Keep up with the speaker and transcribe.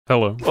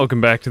Hello.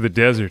 Welcome back to the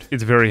desert.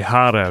 It's very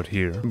hot out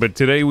here, but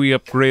today we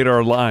upgrade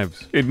our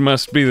lives. It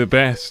must be the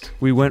best.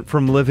 We went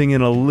from living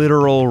in a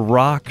literal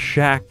rock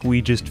shack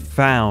we just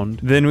found,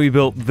 then we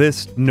built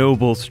this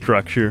noble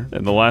structure,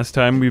 and the last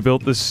time we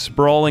built this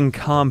sprawling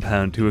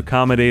compound to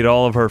accommodate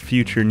all of our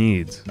future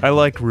needs. I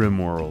like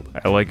Rimworld.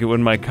 I like it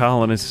when my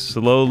colonists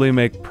slowly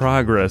make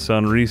progress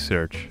on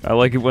research. I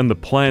like it when the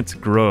plants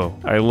grow.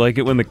 I like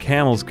it when the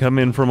camels come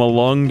in from a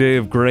long day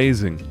of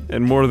grazing.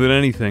 And more than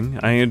anything,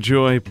 I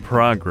enjoy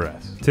progress.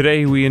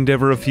 Today we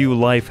endeavor a few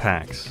life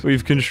hacks.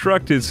 We've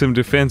constructed some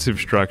defensive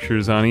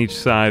structures on each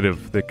side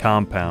of the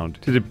compound.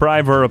 To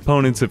deprive our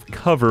opponents of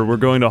cover, we're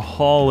going to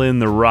haul in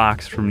the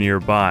rocks from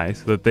nearby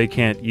so that they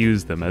can't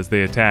use them as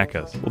they attack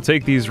us. We'll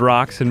take these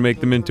rocks and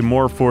make them into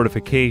more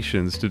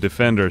fortifications to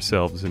defend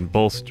ourselves and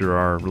bolster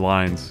our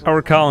lines.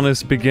 Our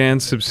colonists began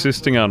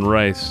subsisting on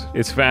rice.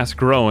 It's fast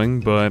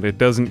growing, but it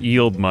doesn't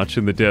yield much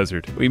in the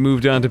desert. We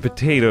moved on to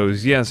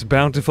potatoes, yes,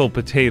 bountiful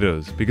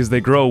potatoes, because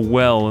they grow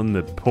well in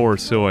the poor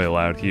soil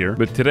out here,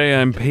 but today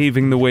I'm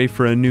paving the way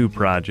for a new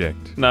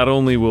project. Not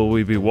only will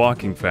we be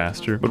walking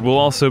faster, but we'll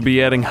also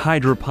be adding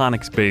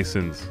hydroponics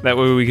basins. That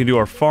way we can do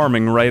our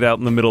farming right out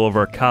in the middle of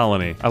our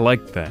colony. I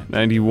like that.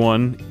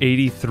 91,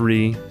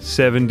 83,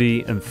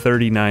 70, and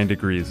 39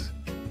 degrees.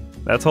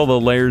 That's all the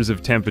layers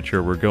of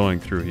temperature we're going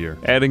through here.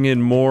 Adding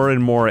in more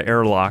and more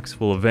airlocks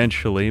will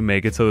eventually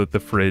make it so that the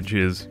fridge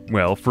is,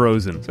 well,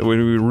 frozen. So when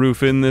we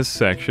roof in this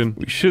section,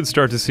 we should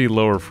start to see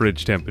lower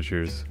fridge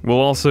temperatures. We'll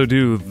also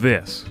do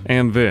this,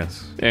 and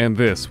this, and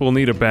this. We'll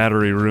need a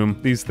battery room.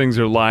 These things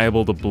are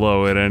liable to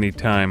blow at any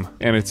time,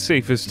 and it's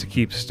safest to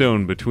keep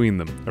stone between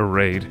them. A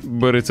raid.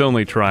 But it's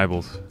only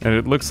tribals. And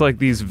it looks like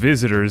these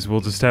visitors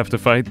will just have to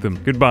fight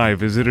them. Goodbye,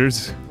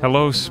 visitors.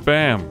 Hello,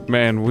 spam.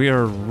 Man, we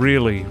are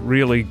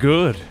really good.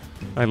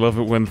 I love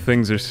it when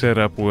things are set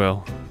up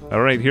well.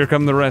 Alright, here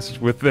come the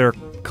rest with their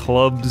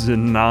clubs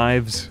and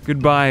knives.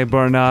 Goodbye,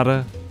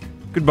 Barnata.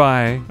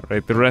 Goodbye.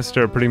 Alright, the rest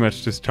are pretty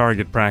much just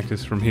target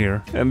practice from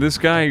here. And this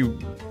guy,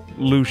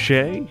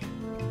 Luche?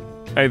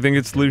 I think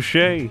it's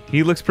Luche.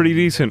 He looks pretty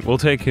decent. We'll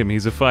take him.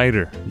 He's a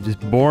fighter.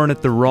 Just born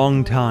at the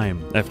wrong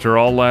time. After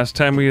all, last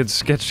time we had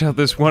sketched out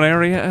this one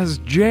area as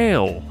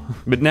jail.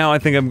 But now I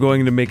think I'm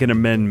going to make an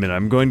amendment.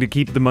 I'm going to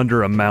keep them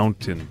under a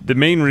mountain. The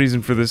main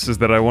reason for this is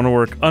that I want to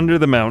work under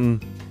the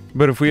mountain,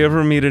 but if we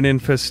ever meet an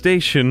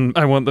infestation,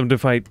 I want them to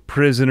fight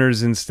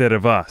prisoners instead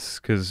of us,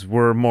 because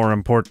we're more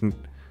important.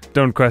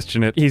 Don't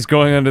question it. He's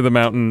going under the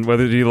mountain,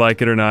 whether you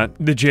like it or not.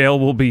 The jail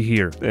will be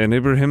here. And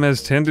Ibrahim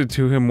has tended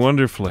to him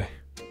wonderfully.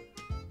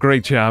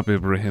 Great job,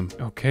 Ibrahim.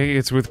 Okay,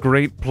 it's with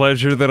great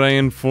pleasure that I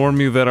inform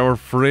you that our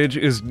fridge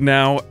is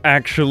now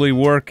actually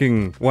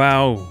working.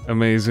 Wow,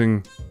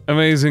 amazing.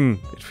 Amazing.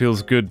 It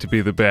feels good to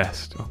be the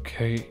best.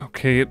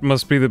 Okay, it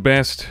must be the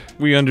best.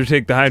 We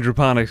undertake the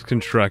hydroponics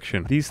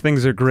construction. These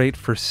things are great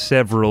for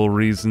several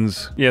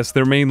reasons. Yes,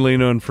 they're mainly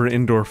known for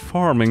indoor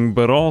farming,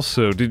 but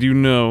also, did you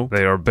know,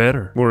 they are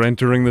better. We're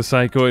entering the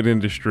psychoid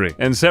industry,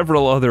 and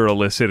several other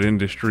illicit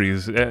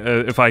industries,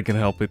 if I can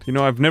help it. You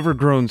know, I've never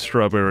grown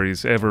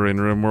strawberries ever in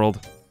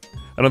Rimworld.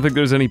 I don't think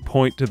there's any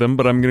point to them,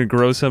 but I'm gonna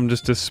grow some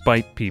just to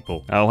spite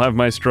people. I'll have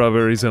my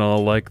strawberries and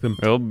I'll like them.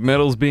 Well,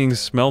 metal's being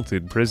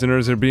smelted,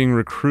 prisoners are being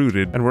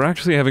recruited, and we're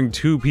actually having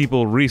 2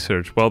 people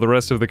research while the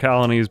rest of the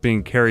colony is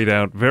being carried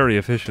out very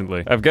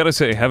efficiently. I've gotta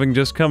say, having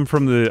just come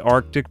from the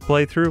Arctic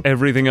playthrough,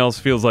 everything else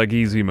feels like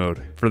easy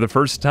mode. For the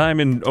first time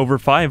in over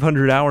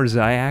 500 hours,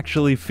 I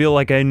actually feel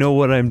like I know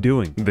what I'm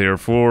doing.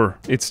 Therefore,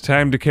 it's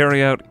time to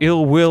carry out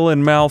ill will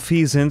and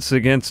malfeasance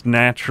against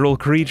natural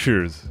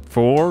creatures.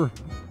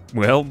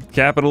 Well,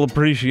 capital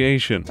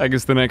appreciation. I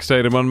guess the next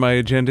item on my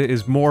agenda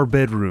is more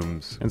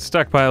bedrooms and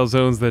stockpile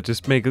zones that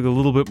just make a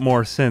little bit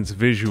more sense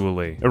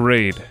visually. A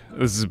raid.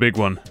 This is a big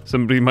one.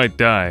 Somebody might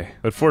die,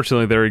 but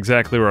fortunately they're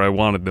exactly where I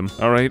wanted them.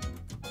 Alright.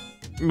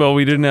 Well,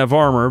 we didn't have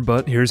armor,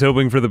 but here's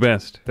hoping for the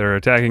best. They're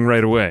attacking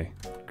right away.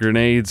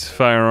 Grenades,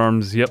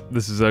 firearms, yep,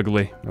 this is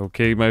ugly.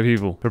 Okay, my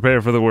people,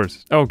 prepare for the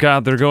worst. Oh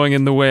god, they're going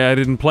in the way I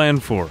didn't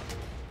plan for.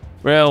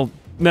 Well,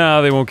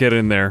 no, they won't get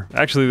in there.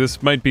 Actually,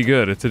 this might be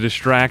good. It's a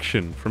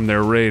distraction from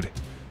their raid.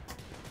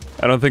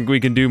 I don't think we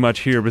can do much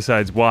here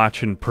besides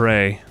watch and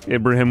pray.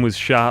 Ibrahim was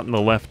shot in the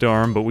left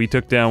arm, but we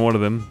took down one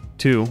of them,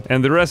 2.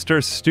 And the rest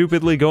are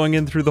stupidly going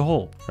in through the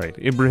hole. Right,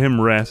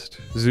 Ibrahim rest.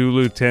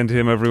 Zulu tend to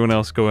him, everyone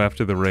else go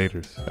after the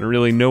raiders. I don't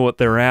really know what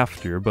they're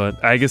after,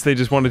 but I guess they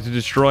just wanted to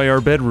destroy our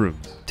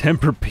bedrooms.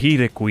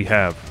 Tempur-Pedic we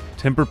have.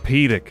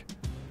 Tempur-Pedic.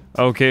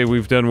 Okay,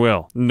 we've done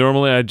well.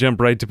 Normally I'd jump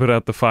right to put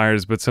out the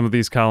fires, but some of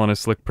these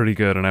colonists look pretty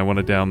good and I want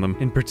to down them.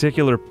 In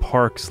particular,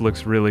 Parks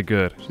looks really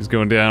good. She's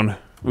going down.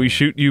 We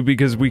shoot you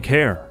because we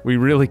care. We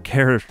really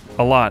care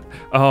a lot.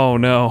 Oh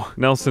no,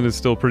 Nelson is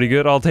still pretty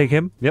good. I'll take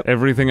him. Yep.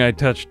 Everything I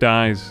touch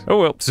dies. Oh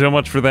well, so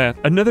much for that.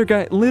 Another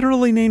guy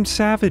literally named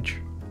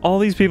Savage. All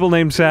these people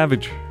named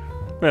Savage.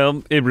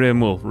 Well, Ibrahim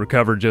will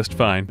recover just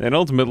fine, and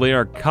ultimately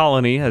our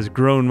colony has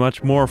grown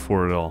much more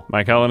for it all.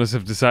 My colonists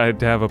have decided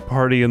to have a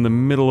party in the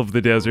middle of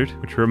the desert,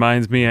 which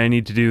reminds me I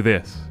need to do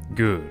this.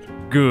 Good.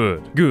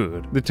 Good.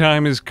 Good. The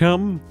time has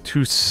come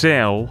to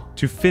sell,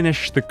 to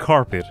finish the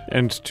carpet,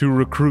 and to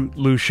recruit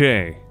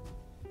Luce.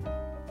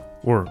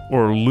 Or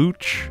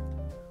Luch?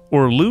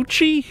 Or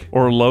Lucci?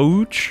 Or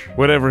Louch?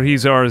 Whatever,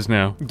 he's ours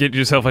now. Get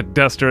yourself a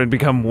duster and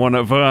become one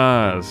of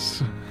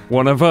us.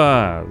 One of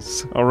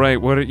us. Alright,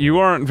 you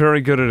aren't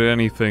very good at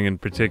anything in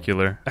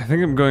particular. I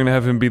think I'm going to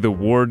have him be the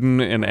warden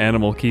and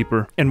animal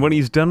keeper. And when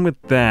he's done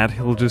with that,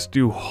 he'll just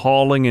do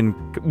hauling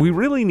and... We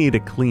really need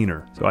a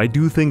cleaner. So I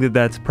do think that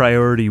that's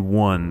priority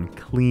 1.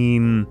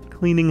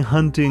 Cleaning,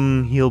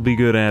 hunting, he'll be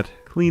good at.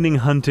 Cleaning,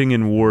 hunting,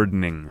 and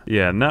wardening.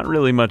 Yeah, not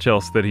really much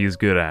else that he's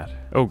good at.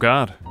 Oh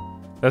god.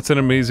 That's an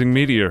amazing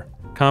meteor.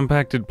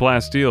 Compacted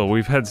plasteel.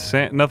 We've had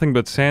nothing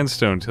but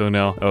sandstone till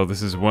now. Oh,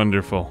 this is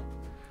wonderful.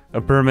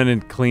 A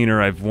permanent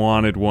cleaner, I've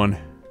wanted one.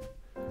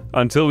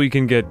 Until we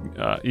can get,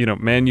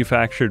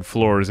 manufactured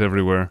floors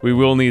everywhere, we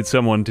will need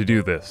someone to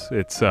do this.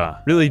 It's,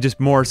 really just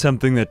more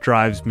something that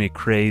drives me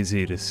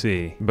crazy to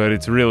see. But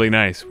it's really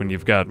nice when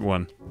you've got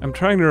one. I'm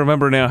trying to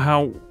remember now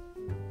how,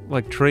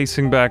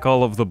 tracing back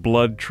all of the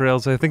blood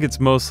trails, I think it's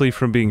mostly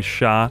from being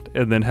shot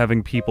and then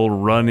having people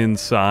run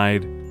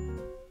inside.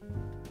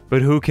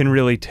 But who can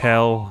really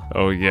tell?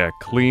 Oh yeah,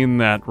 clean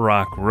that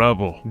rock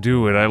rubble.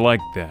 Do it, I like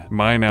that.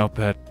 Mine out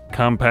that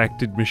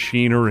compacted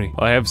machinery.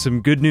 I have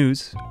some good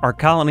news. Our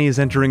colony is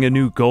entering a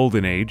new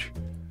golden age.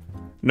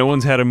 No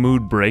one's had a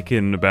mood break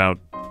in about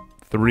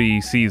 3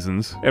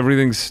 seasons.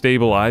 Everything's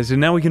stabilized, and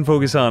now we can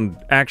focus on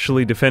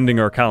actually defending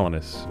our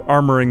colonists,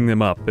 armoring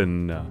them up,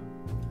 and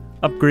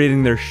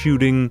upgrading their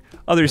shooting,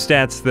 other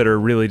stats that are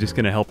really just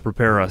going to help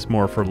prepare us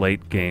more for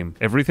late game.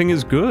 Everything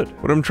is good.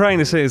 What I'm trying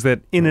to say is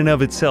that in and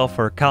of itself,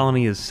 our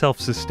colony is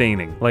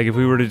self-sustaining. Like if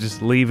we were to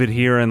just leave it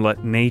here and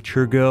let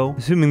nature go,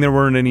 assuming there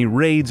weren't any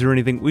raids or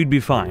anything, we'd be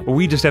fine. But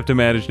we just have to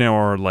manage now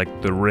are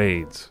the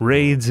raids.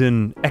 Raids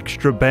and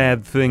extra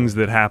bad things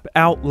that happen,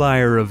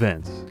 outlier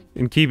events.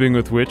 In keeping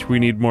with which, we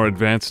need more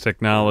advanced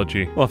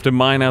technology. We'll have to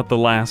mine out the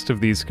last of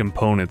these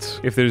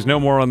components. If there's no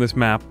more on this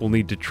map, we'll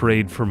need to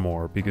trade for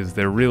more, because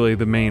they're really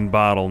the main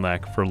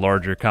bottleneck for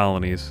larger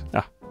colonies.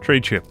 Ah,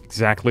 trade ship.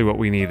 Exactly what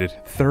we needed.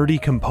 30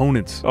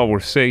 components. Oh, we're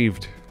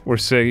saved. We're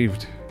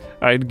saved.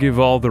 I'd give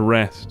all the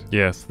rest.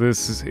 Yes,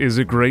 this is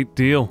a great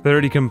deal.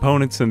 30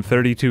 components and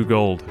 32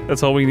 gold.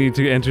 That's all we need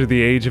to enter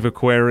the age of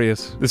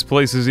Aquarius. This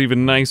place is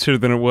even nicer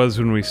than it was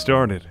when we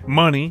started.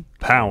 Money,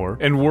 power,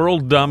 and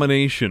world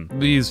domination.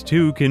 These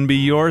two can be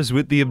yours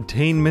with the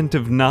obtainment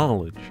of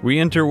knowledge. We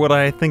enter what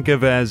I think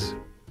of as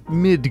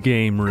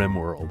mid-game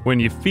Rimworld, when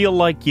you feel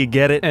like you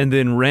get it, and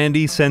then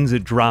Randy sends a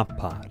drop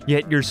pod.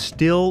 Yet you're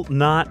still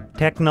not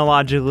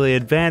technologically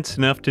advanced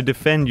enough to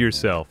defend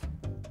yourself.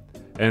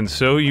 And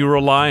so you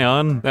rely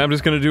on, I'm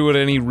just gonna do what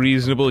any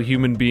reasonable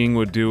human being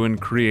would do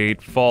and create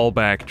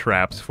fallback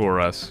traps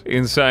for us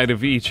inside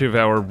of each of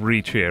our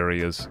breach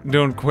areas.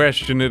 Don't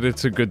question it,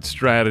 it's a good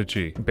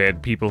strategy.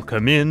 Bad people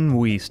come in,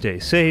 we stay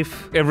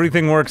safe.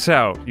 Everything works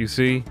out, you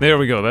see? There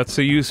we go, that's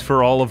the use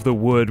for all of the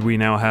wood we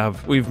now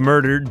have. We've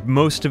murdered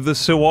most of the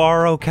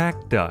saguaro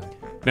cacti.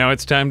 Now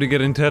it's time to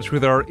get in touch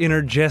with our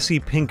inner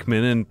Jesse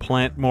Pinkman and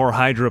plant more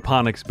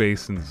hydroponics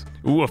basins.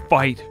 Ooh, a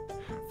fight.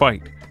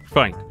 Fight.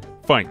 Fight.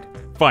 Fight.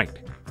 Fight,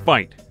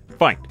 fight,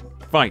 fight,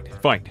 fight,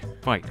 fight,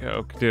 fight.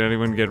 Oh, did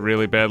anyone get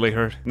really badly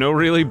hurt? No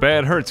really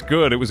bad hurts.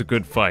 Good, it was a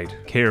good fight.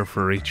 Care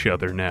for each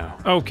other now.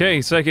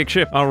 Okay, psychic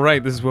ship.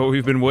 Alright, this is what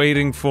we've been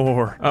waiting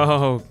for.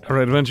 Oh,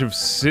 alright, a bunch of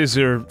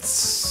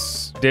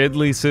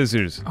deadly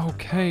scissors.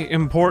 Okay,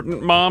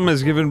 important mom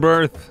has given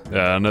birth.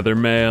 Another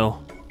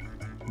male.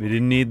 We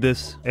didn't need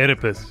this.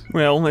 Oedipus.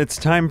 Well, it's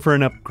time for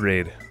an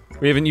upgrade.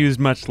 We haven't used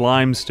much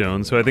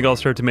limestone, so I think I'll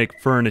start to make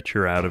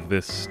furniture out of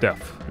this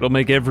stuff. It'll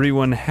make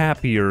everyone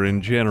happier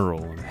in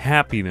general, and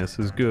happiness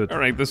is good.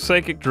 Alright, the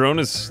psychic drone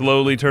is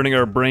slowly turning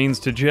our brains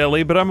to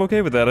jelly, but I'm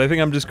okay with that. I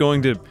think I'm just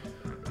going to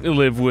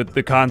live with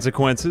the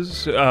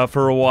consequences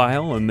for a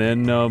while, and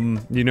then,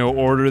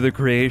 order the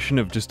creation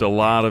of just a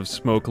lot of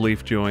smoke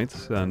leaf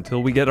joints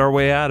until we get our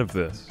way out of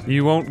this.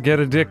 You won't get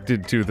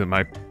addicted to them,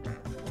 I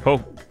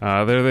hope.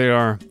 There they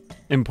are.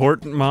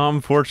 Important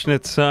mom,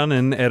 fortunate son,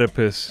 and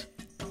Oedipus.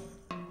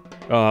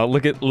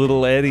 Look at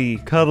little Eddie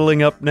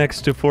cuddling up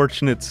next to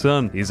Fortunate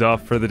Son. He's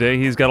off for the day,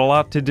 he's got a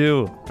lot to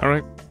do.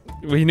 Alright,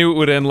 we knew it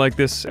would end like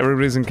this.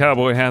 Everybody's in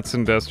cowboy hats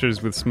and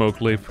dusters with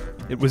smoke leaf.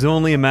 It was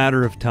only a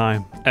matter of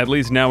time. At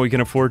least now we can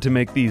afford to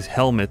make these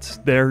helmets.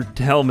 They're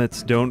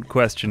helmets, don't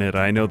question it.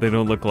 I know they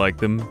don't look like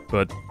them,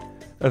 but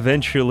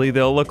eventually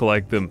they'll look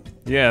like them.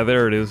 Yeah,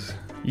 there it is.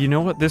 You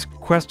know what? This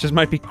quest just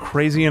might be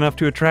crazy enough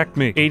to attract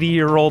me.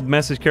 80-year-old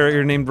message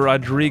carrier named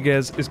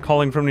Rodriguez is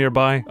calling from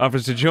nearby,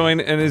 offers to join,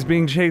 and is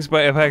being chased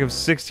by a pack of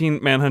 16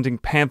 manhunting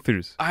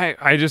panthers.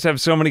 I just have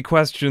so many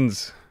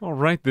questions.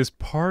 Alright, this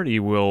party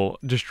will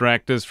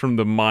distract us from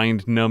the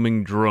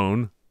mind-numbing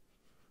drone.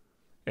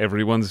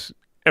 Everyone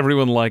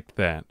liked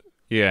that.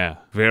 Yeah,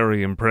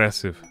 very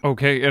impressive.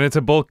 Okay, and it's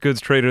a bulk goods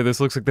trader. This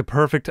looks like the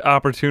perfect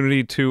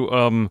opportunity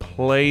to,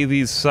 play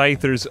these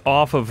scythers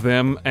off of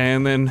them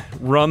and then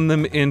run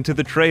them into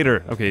the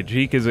trader. Okay,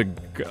 Jeek is a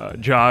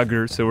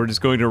jogger, so we're just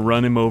going to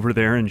run him over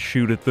there and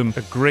shoot at them.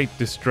 A great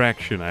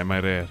distraction, I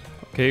might add.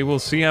 Okay, we'll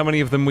see how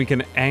many of them we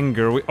can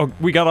anger.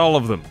 We got all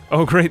of them.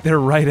 Oh, great, they're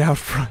right out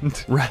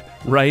front.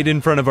 Right in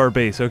front of our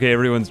base. Okay,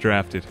 everyone's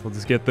drafted. We'll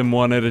just get them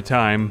one at a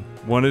time.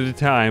 One at a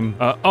time.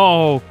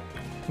 Oh...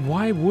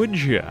 Why would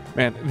you?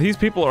 Man, these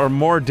people are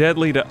more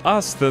deadly to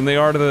us than they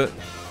are to the...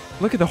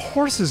 Look at the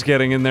horses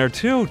getting in there,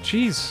 too.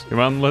 Jeez. Come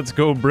on, let's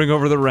go bring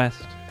over the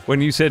rest.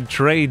 When you said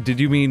trade, did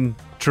you mean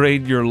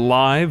trade your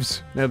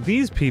lives? Now,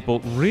 these people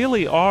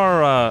really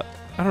are, I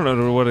don't know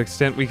to what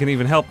extent we can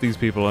even help these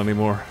people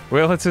anymore.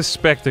 Well, it's a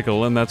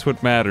spectacle, and that's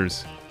what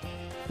matters.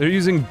 They're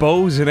using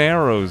bows and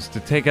arrows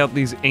to take out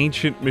these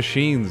ancient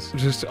machines.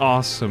 Just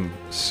awesome.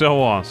 So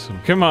awesome.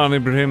 Come on,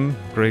 Ibrahim.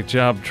 Great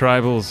job,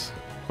 tribals.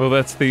 Well,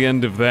 that's the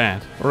end of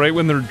that. Right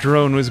when the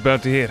drone was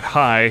about to hit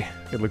high,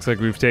 it looks like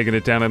we've taken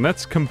it down, and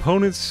that's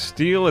components,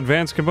 steel,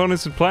 advanced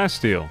components, and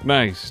plasteel.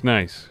 Nice,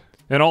 nice.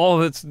 And all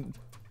of it's...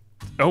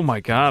 Oh my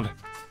god.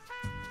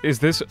 Is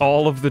this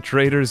all of the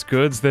trader's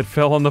goods that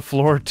fell on the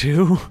floor,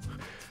 too?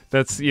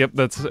 Yep,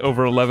 that's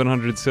over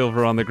 1,100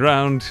 silver on the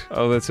ground.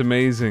 Oh, that's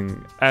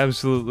amazing.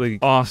 Absolutely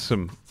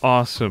awesome.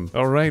 Awesome.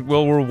 Alright,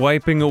 well, we're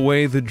wiping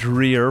away the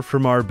drear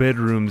from our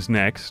bedrooms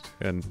next,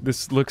 and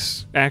this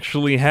looks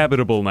actually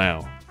habitable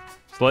now.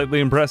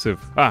 Slightly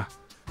impressive. Ah,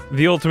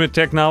 the ultimate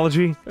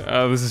technology?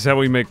 This is how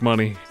we make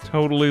money.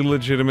 Totally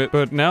legitimate.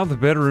 But now the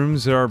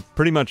bedrooms are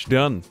pretty much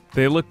done.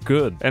 They look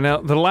good. And now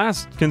the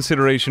last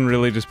consideration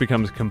really just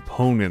becomes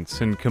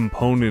components and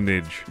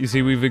componentage. You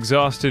see, we've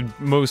exhausted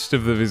most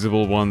of the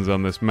visible ones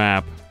on this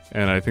map,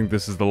 and I think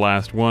this is the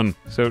last one.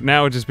 So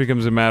now it just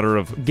becomes a matter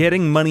of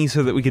getting money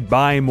so that we could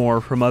buy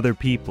more from other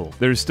people.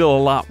 There's still a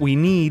lot we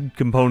need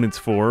components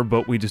for,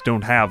 but we just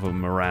don't have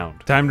them around.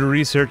 Time to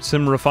research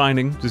some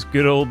refining. Just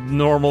good old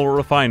normal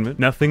refinement.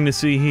 Nothing to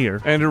see here.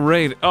 And a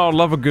raid. Oh,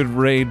 love a good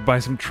raid by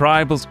some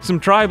tribals. Some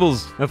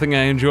tribals! Nothing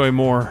I enjoy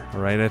more.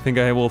 Alright, I think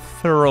I will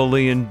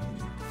thoroughly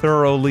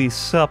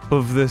sup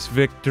of this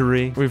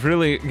victory. We've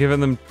really given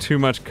them too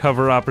much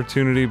cover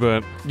opportunity,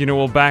 but, you know,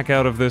 we'll back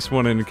out of this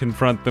one and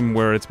confront them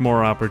where it's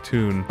more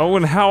opportune. Oh,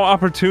 and how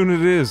opportune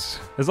it is!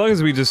 As long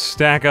as we just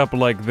stack up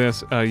like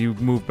this, you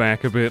move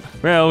back a bit.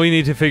 Well, we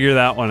need to figure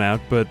that one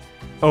out, but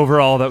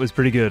overall, that was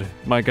pretty good.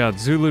 My god,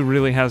 Zulu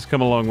really has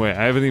come a long way.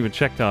 I haven't even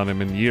checked on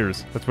him in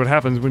years. That's what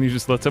happens when you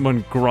just let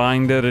someone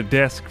grind at a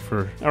desk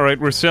for... Alright,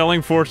 we're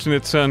selling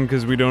Fortunate Son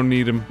because we don't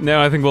need him.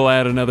 Now I think we'll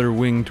add another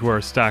wing to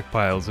our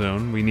stockpile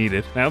zone. We need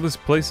it. Now this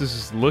place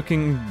is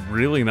looking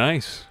really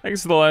nice. I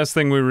guess the last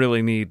thing we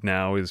really need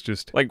now is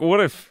just... Like, what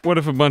if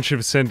a bunch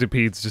of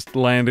centipedes just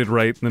landed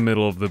right in the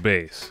middle of the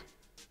base?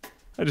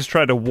 I just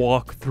tried to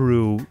walk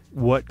through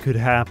what could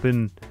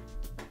happen...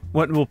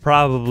 What will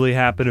probably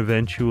happen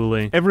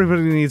eventually.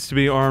 Everybody needs to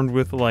be armed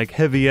with, like,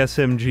 heavy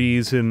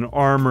SMGs and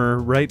armor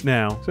right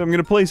now. So I'm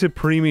gonna place a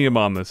premium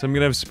on this. I'm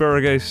gonna have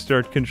Sparrowgeist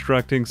start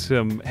constructing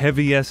some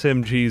heavy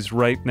SMGs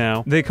right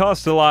now. They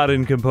cost a lot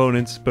in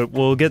components, but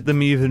we'll get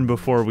them even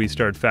before we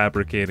start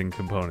fabricating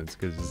components,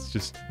 because it's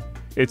just...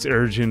 It's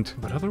urgent.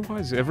 But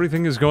otherwise,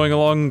 everything is going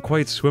along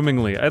quite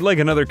swimmingly. I'd like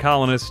another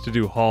colonist to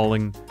do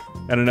hauling,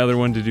 and another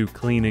one to do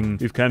cleaning.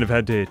 We've kind of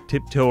had to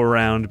tiptoe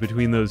around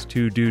between those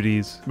two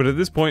duties. But at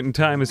this point in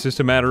time, it's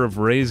just a matter of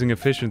raising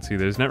efficiency.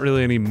 There's not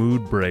really any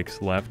mood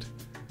breaks left.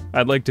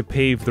 I'd like to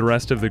pave the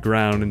rest of the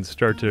ground and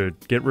start to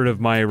get rid of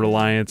my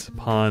reliance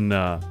upon,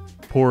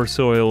 poor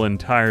soil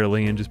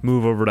entirely and just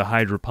move over to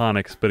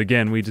hydroponics. But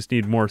again, we just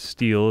need more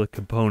steel,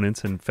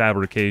 components, and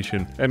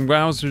fabrication. And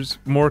wowzers,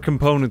 more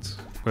components.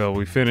 Well,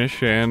 we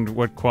finish, and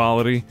what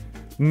quality?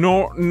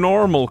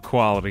 Normal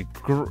quality.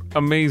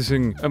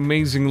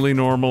 Amazingly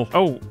normal.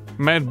 Oh,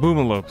 Mad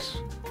Boomalopes.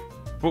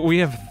 But we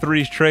have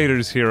 3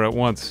 traders here at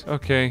once.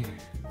 Okay.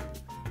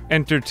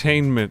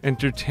 Entertainment.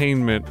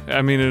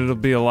 I mean, it'll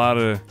be a lot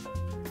of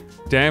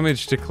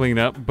damage to clean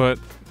up, but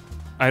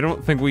I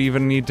don't think we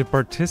even need to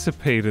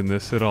participate in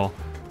this at all.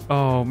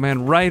 Oh,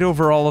 man, right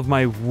over all of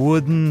my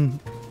wooden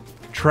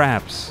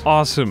traps.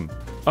 Awesome.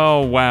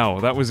 Oh, wow,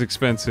 that was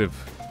expensive.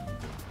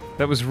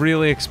 That was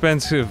really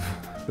expensive.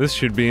 This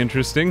should be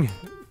interesting.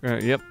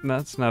 Yep,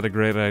 that's not a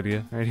great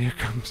idea. Right, here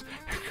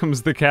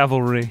comes the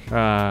cavalry.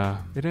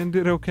 It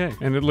ended okay.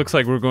 And it looks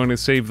like we're going to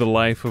save the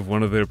life of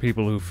one of their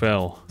people who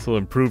fell. This will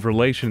improve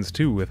relations,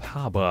 too, with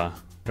Haba.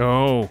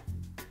 Oh,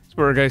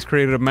 Sparrowgeist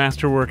created a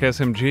masterwork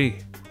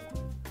SMG.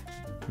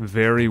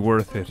 Very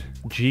worth it.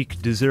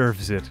 Jeek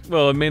deserves it.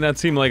 Well, it may not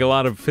seem like a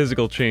lot of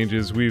physical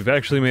changes, we've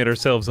actually made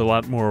ourselves a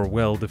lot more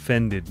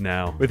well-defended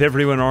now. With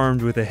everyone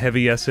armed with a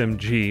heavy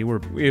SMG,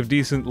 we have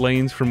decent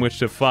lanes from which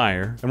to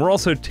fire, and we're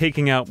also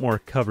taking out more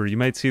cover. You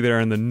might see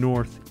there in the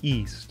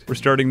northeast. We're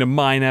starting to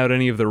mine out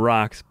any of the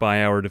rocks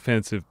by our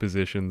defensive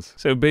positions.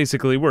 So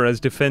basically, we're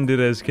as defended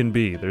as can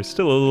be. There's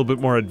still a little bit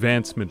more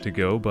advancement to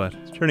go, but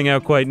it's turning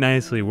out quite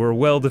nicely. We're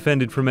well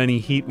defended from any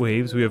heat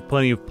waves. We have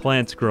plenty of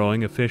plants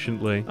growing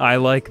efficiently. I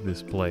like like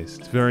this place.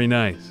 It's very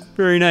nice.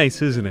 Very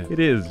nice, isn't it? It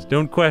is.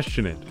 Don't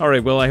question it.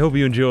 Alright, well, I hope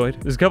you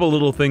enjoyed. There's a couple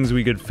little things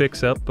we could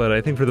fix up, but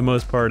I think for the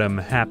most part, I'm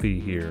happy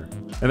here.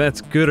 And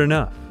that's good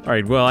enough.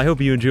 Alright, well, I hope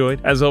you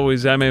enjoyed. As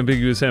always, I'm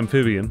Ambiguous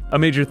Amphibian. A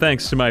major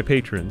thanks to my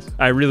patrons.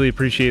 I really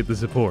appreciate the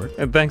support.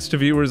 And thanks to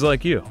viewers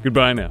like you.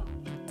 Goodbye now.